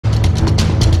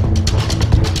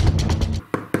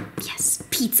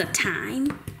pizza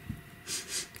time.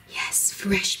 Yes,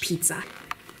 fresh pizza.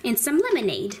 And some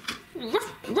lemonade.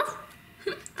 Oh,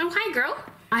 hi, girl.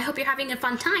 I hope you're having a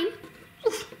fun time.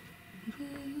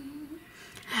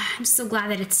 I'm so glad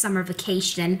that it's summer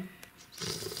vacation.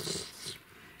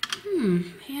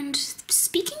 And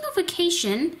speaking of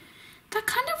vacation, that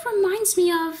kind of reminds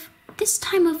me of this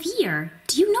time of year.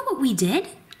 Do you know what we did?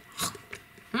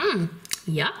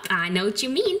 Yup, I know what you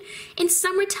mean. In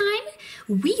summertime,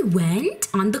 we went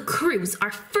on the cruise,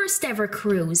 our first ever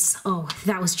cruise. Oh,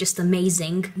 that was just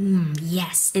amazing.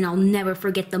 Yes, and I'll never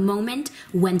forget the moment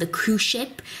when the cruise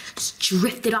ship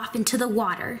drifted off into the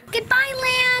water. Goodbye,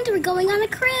 land. We're going on a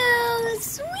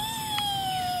cruise.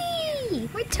 Whee!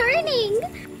 We're turning.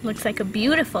 Looks like a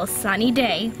beautiful sunny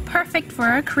day. Perfect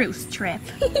for a cruise trip.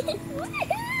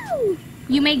 Woohoo!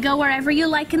 You may go wherever you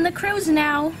like in the cruise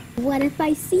now. What if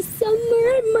I see some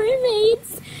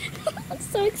mermaids? I'm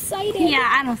so excited. Yeah,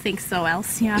 I don't think so,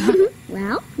 Elsa.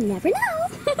 Well, never know.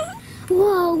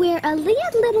 Whoa, we're a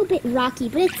little bit rocky,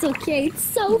 but it's okay. It's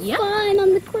so fun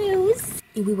on the cruise.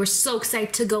 We were so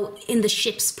excited to go in the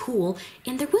ship's pool,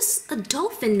 and there was a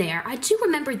dolphin there. I do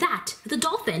remember that. The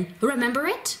dolphin. Remember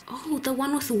it? Oh, the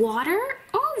one with water?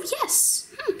 Oh, yes.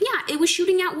 Yeah, it was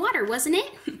shooting out water, wasn't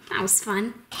it? That was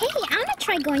fun. Hey, I want to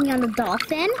try going on the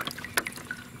dolphin.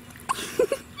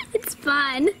 It's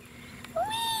fun.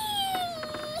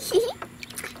 Whee!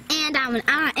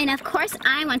 And of course,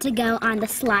 I want to go on the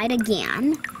slide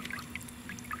again.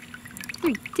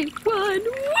 3, 2, 1.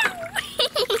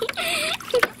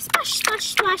 Splash, splash,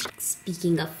 splash.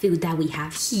 Speaking of food that we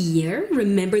have here,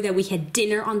 remember that we had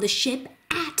dinner on the ship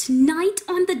at night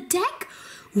on the deck?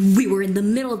 We were in the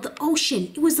middle of the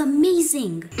ocean. It was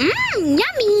amazing.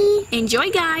 Yummy.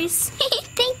 Enjoy, guys.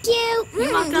 Thank you.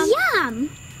 You're welcome. Yum.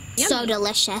 So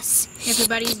delicious.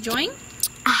 Everybody enjoying?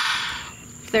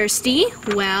 Thirsty?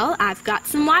 Well, I've got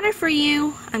some water for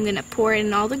you. I'm gonna pour it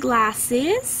in all the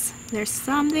glasses. There's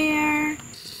some there.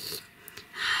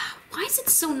 Why is it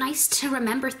so nice to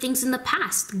remember things in the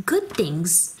past? Good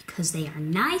things. Because they are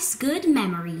nice, good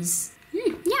memories.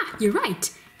 Yeah, you're right.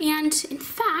 And in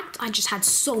fact, I just had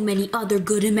so many other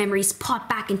good memories pop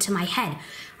back into my head.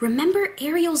 Remember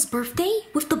Ariel's birthday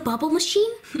with the bubble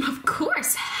machine? Of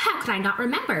course, how could I not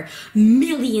remember?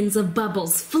 Millions of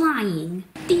bubbles flying.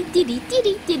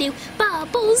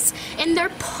 Bubbles, and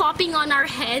they're popping on our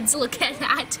heads. Look at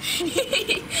that.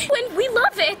 When we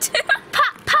love it. Pop,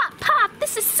 pop, pop.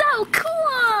 This is so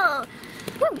cool.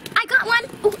 Ooh, I got one.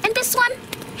 Ooh, and this one.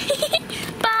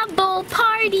 Bubble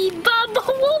party, bubble.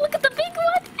 Whoa, look at the big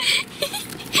one.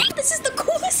 This is the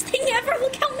coolest thing ever.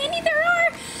 Look how many there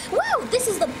are. Whoa, this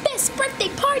is the best birthday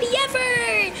party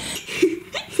ever.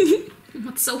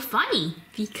 What's so funny?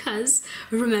 Because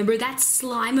remember that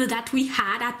slime that we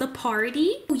had at the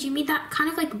party? Oh, you mean that kind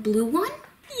of like blue one?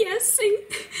 Yes,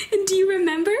 and do you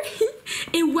remember?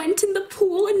 It went in the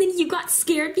pool and then you got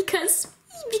scared because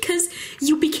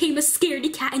you became a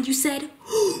scaredy cat and you said,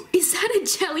 oh, is that a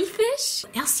jellyfish?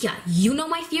 Elsa, you know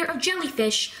my fear of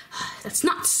jellyfish. That's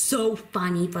not so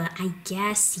funny, but I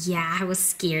guess, yeah, I was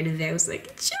scared of it. I was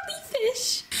like,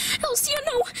 jellyfish. Elsa,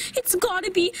 no, it's gotta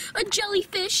be a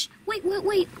jellyfish. Wait.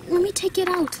 Let me take it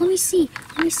out. Let me see.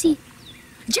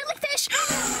 Jellyfish!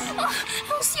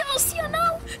 Elsa,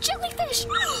 no! Jellyfish!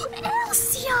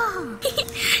 Elsa!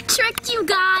 Tricked you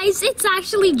guys. It's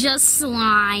actually just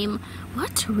slime.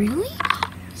 What, really?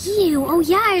 Ew, oh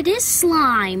yeah, it is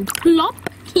slime. Plop.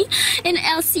 And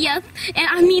Elsa,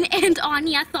 and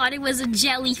Anya thought it was a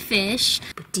jellyfish.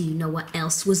 But do you know what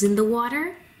else was in the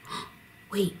water?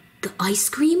 Wait, the ice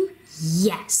cream?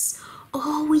 Yes.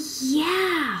 Oh,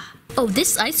 yeah. Oh,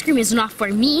 this ice cream is not for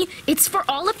me. It's for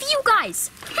all of you guys.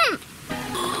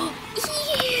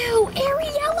 Ew,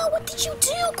 Ariella, what did you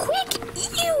do? Quick,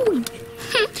 ew.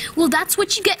 Well, that's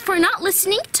what you get for not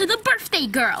listening to the birthday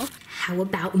girl. How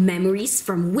about memories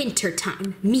from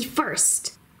wintertime? Me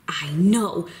first. I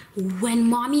know. When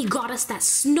Mommy got us that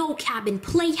snow cabin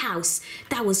playhouse,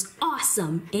 that was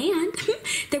awesome. And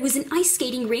there was an ice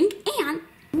skating rink and...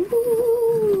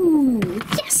 Ooh,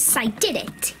 yes, I did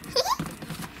it.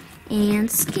 And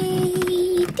skate.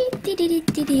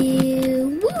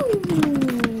 Woo.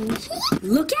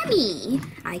 Look at me.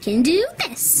 I can do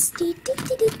this. Do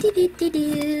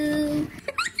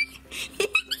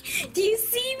you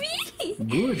see me?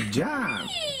 Good job.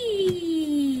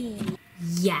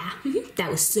 Yeah, that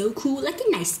was so cool, like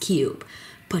an ice cube.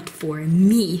 But for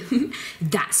me,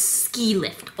 that ski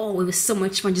lift, oh, it was so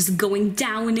much fun just going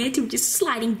down it, just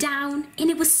sliding down, and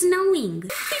it was snowing. Yay!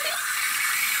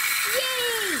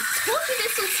 Told you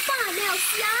this was fun,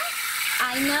 Elsa.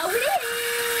 I know it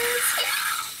is.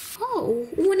 Oh,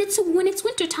 when it's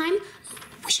wintertime,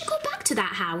 should go back to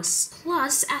that house.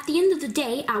 Plus, at the end of the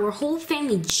day, our whole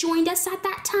family joined us at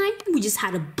that time. We just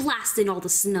had a blast in all the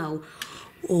snow.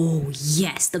 Oh,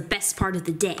 yes, the best part of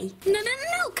the day. No,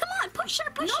 come on, push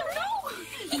her. No,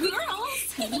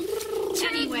 girls.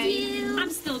 Anyway,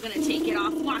 I'm still gonna take it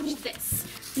off. Watch this.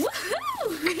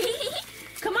 Woohoo!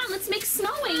 Come on, let's make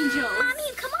snow angels.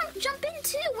 Mommy, come on, jump in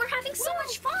too. We're having so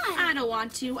much fun. I don't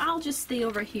want to. I'll just stay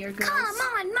over here, girls. Come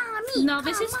on, Mommy. No,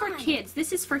 this is for kids.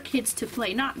 This is for kids to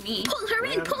play, not me. Pull her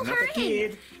in, pull her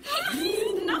in.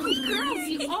 No, girls,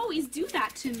 you always do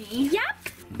that to me.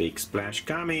 Yep. Big splash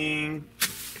coming.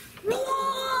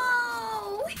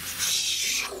 Whoa!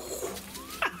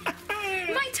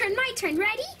 My turn.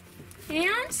 Ready?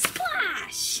 And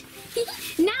splash.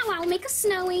 Now I'll make a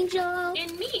snow angel.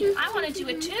 And me. I want to do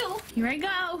it too. Here I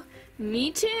go.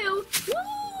 Me too.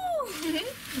 Woo!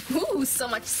 Ooh, so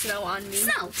much snow on me.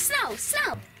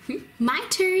 Snow. My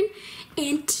turn.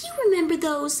 And do you remember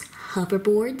those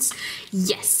hoverboards?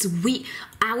 Yes,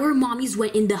 our mommies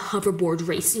went in the hoverboard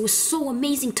race. It was so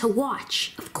amazing to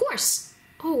watch. Of course.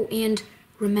 Oh, and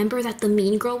remember that the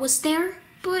mean girl was there?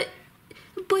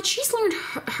 But she's learned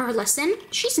her lesson.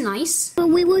 She's nice. But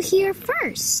we will hear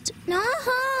first. No,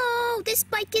 this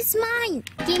bike is mine.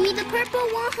 Give me the purple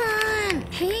one.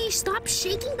 Hey, stop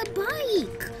shaking the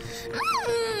bike.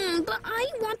 But I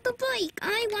want the bike.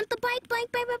 I want the bike.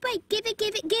 Give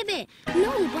it.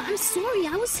 No, but I'm sorry.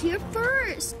 I was here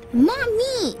first.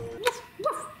 Mommy.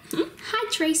 Hi,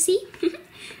 Tracy.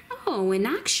 Oh, and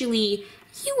actually,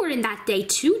 you were in that day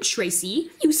too,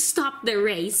 Tracy. You stopped the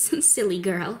race. Silly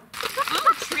girl.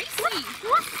 Oh, Tracy!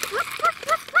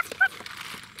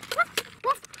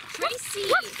 Tracy!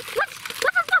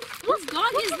 Whose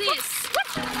dog is this?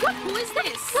 Who is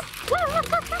this?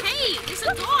 Hey, it's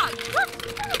a dog!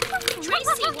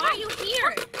 Tracy, why are you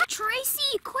here?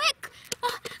 Tracy, quick.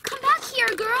 Come back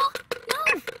here, girl.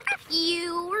 No,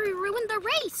 you ruined the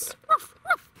race.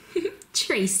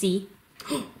 Tracy.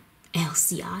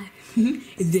 Elsa,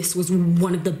 this was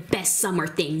one of the best summer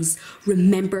things.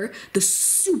 Remember the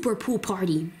super pool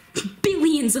party?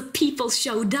 Billions of people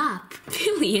showed up.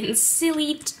 Billions?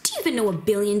 Silly. Do you even know what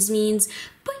billions means?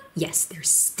 But yes, there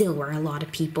still were a lot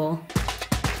of people.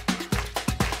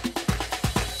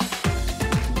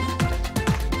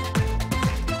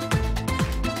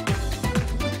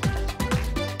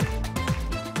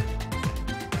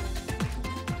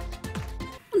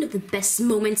 One of the best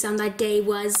moments on that day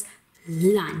was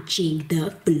launching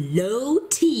the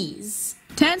floaties.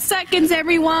 10 seconds,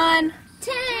 everyone.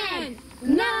 10,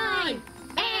 9,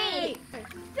 8,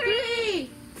 3,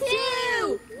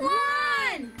 2,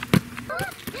 1.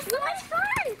 It's so much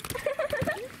fun.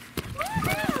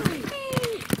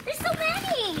 There's so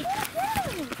many.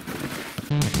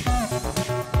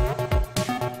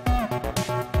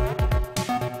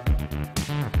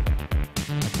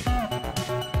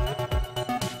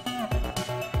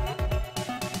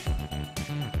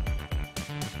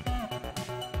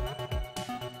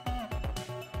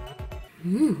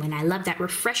 And I love that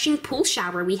refreshing pool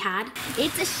shower we had.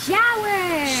 It's a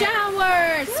shower.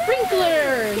 Shower!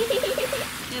 Sprinkler!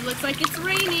 It looks like it's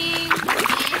raining.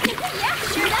 Yeah,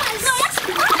 sure does. No, that's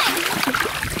fun.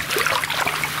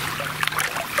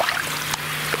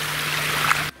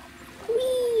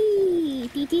 Whee!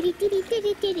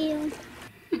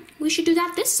 We should do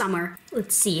that this summer.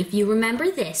 Let's see if you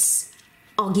remember this.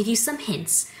 I'll give you some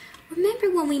hints. Remember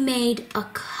when we made a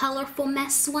colorful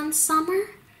mess one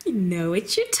summer? You know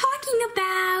what you're talking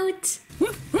about.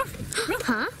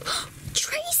 Huh?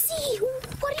 Tracy,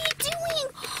 what are you doing?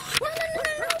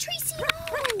 No, Tracy, no.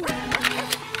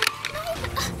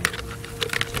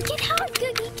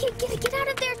 Get out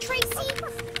of there, Tracy.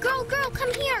 Girl,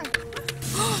 come here.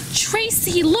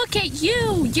 Tracy, look at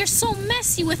you! You're so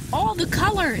messy with all the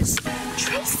colors.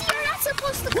 Tracy, you're not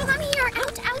supposed to come here.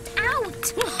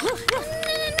 Out.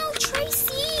 No,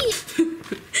 Tracy.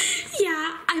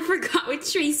 Yeah, I forgot what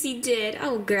Tracy did.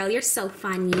 Oh, girl, you're so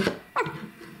funny. You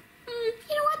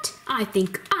know what? I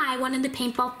think I won in the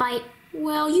paintball fight.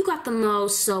 Well, you got the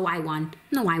most, so I won.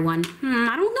 No, I won.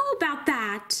 I don't know about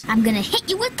that. I'm gonna hit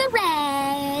you with the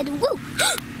red. Woo!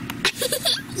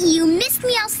 You missed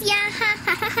me, Elsa.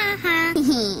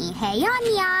 Hey,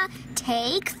 Anya.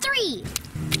 Take 3.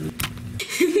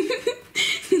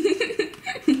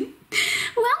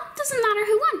 Well, doesn't matter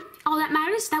who won. All that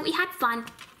matters is that we had fun.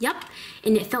 Yep,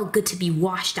 and it felt good to be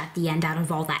washed at the end out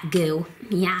of all that goo.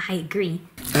 Yeah, I agree.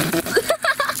 Woo!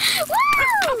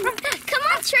 Come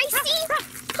on, Tracy.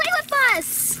 Play with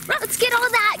us. Let's get all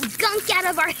that gunk out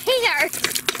of our hair.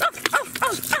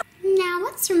 Now,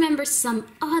 let's remember some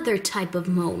other type of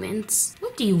moments.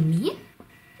 What do you mean?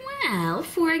 Well,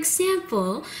 for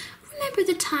example, remember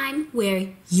remember the time where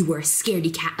you were a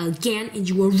scaredy cat again and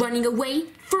you were running away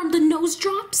from the nose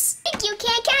drops? You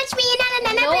can't catch me.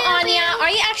 No, Anya, are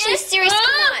you actually serious? Come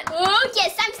on. Oh,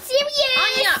 yes, I'm serious.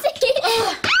 Anya.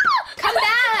 Come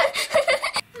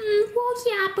back. Well,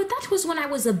 yeah, but that was when I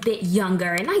was a bit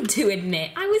younger, and I do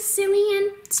admit I was silly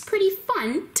and it's pretty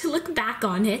fun to look back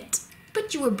on it.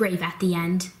 But you were brave at the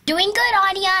end. Doing good,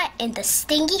 Anya, and the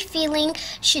stingy feeling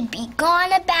should be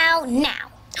gone about now.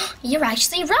 You're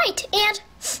actually right, and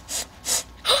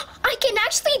I can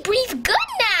actually breathe good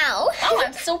now. Oh,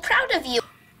 I'm so proud of you.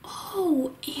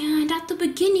 Oh, and at the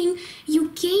beginning, you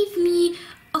gave me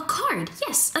a card.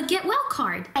 Yes, a get well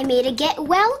card. I made a get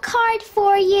well card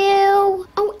for you.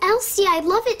 Oh, Elsie, I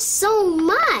love it so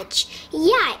much.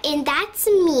 Yeah, and that's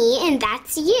me and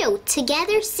that's you,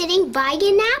 together sitting by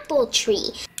an apple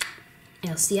tree.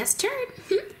 Elsie's turn.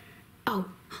 Oh,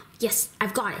 yes,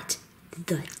 I've got it.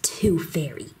 The Tooth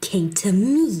Fairy came to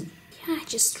me. Yeah, I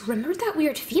just remembered that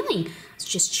weird feeling. I was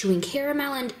just chewing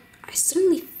caramel and I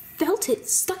suddenly felt it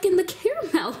stuck in the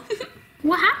caramel.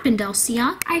 What happened,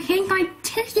 Elsa? I think my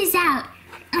tooth is out.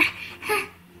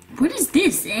 What is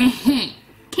this?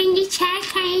 Can you check?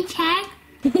 Can you check?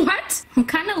 What? What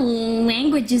kind of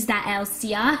language is that,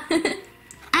 Elsa?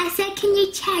 I said, can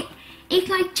you check if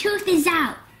my tooth is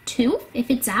out? Tooth? If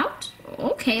it's out?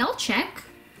 Okay, I'll check.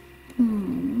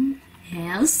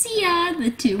 Elsa,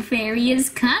 the Tooth Fairy is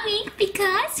coming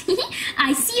because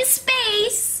I see a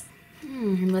space.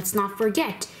 And let's not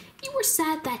forget, you were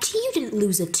sad that you didn't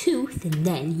lose a tooth, and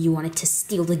then you wanted to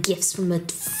steal the gifts from the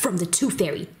Tooth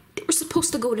Fairy. They were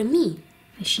supposed to go to me.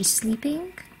 Is she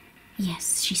sleeping?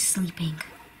 Yes, she's sleeping.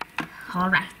 All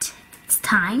right, it's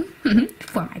time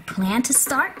for my plan to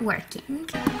start working.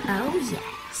 Oh,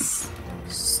 yes.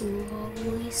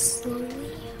 Slowly,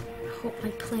 slowly. I hope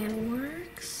my plan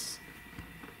works.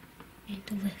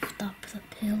 And lift up the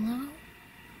pillow.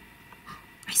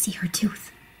 I see her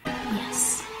tooth.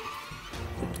 Yes.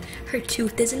 Her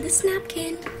tooth is in this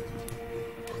napkin.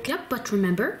 Yep, but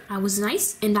remember, I was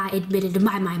nice and I admitted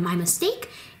my mistake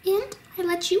and I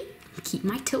let you keep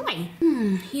my toy.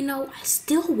 You know, I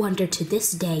still wonder to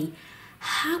this day,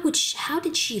 how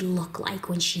did she look like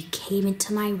when she came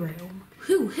into my room?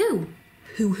 Who?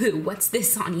 What's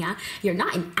this, Anya? You're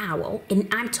not an owl, and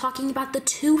I'm talking about the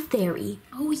Tooth Fairy.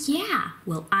 Oh, yeah.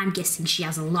 Well, I'm guessing she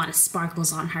has a lot of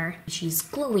sparkles on her. She's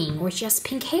glowing, or she has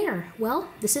pink hair. Well,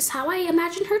 this is how I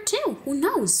imagine her, too. Who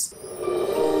knows?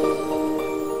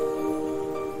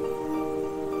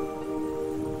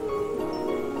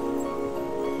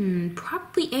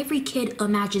 Probably every kid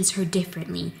imagines her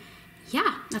differently.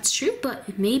 Yeah, that's true,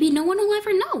 but maybe no one will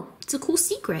ever know. It's a cool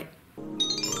secret.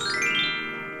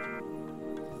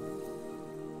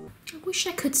 I wish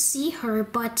I could see her,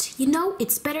 but you know,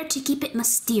 it's better to keep it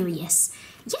mysterious.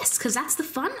 Yes, because that's the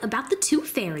fun about the Tooth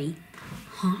Fairy.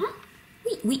 Huh?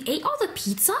 We ate all the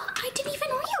pizza? I didn't even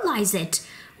realize it.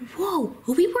 Whoa,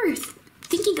 we were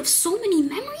thinking of so many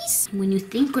memories. When you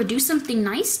think or do something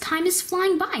nice, time is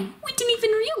flying by. We didn't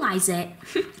even realize it.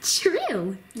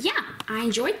 True. Yeah, I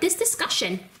enjoyed this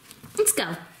discussion. Let's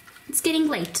go. It's getting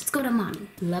late. Let's go to Mommy.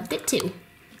 Loved it too.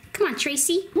 Come on,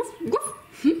 Tracy. Woof, woof.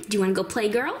 Do you want to go play,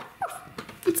 girl?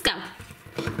 Let's go.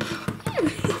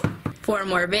 For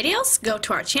more videos, go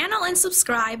to our channel and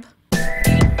subscribe.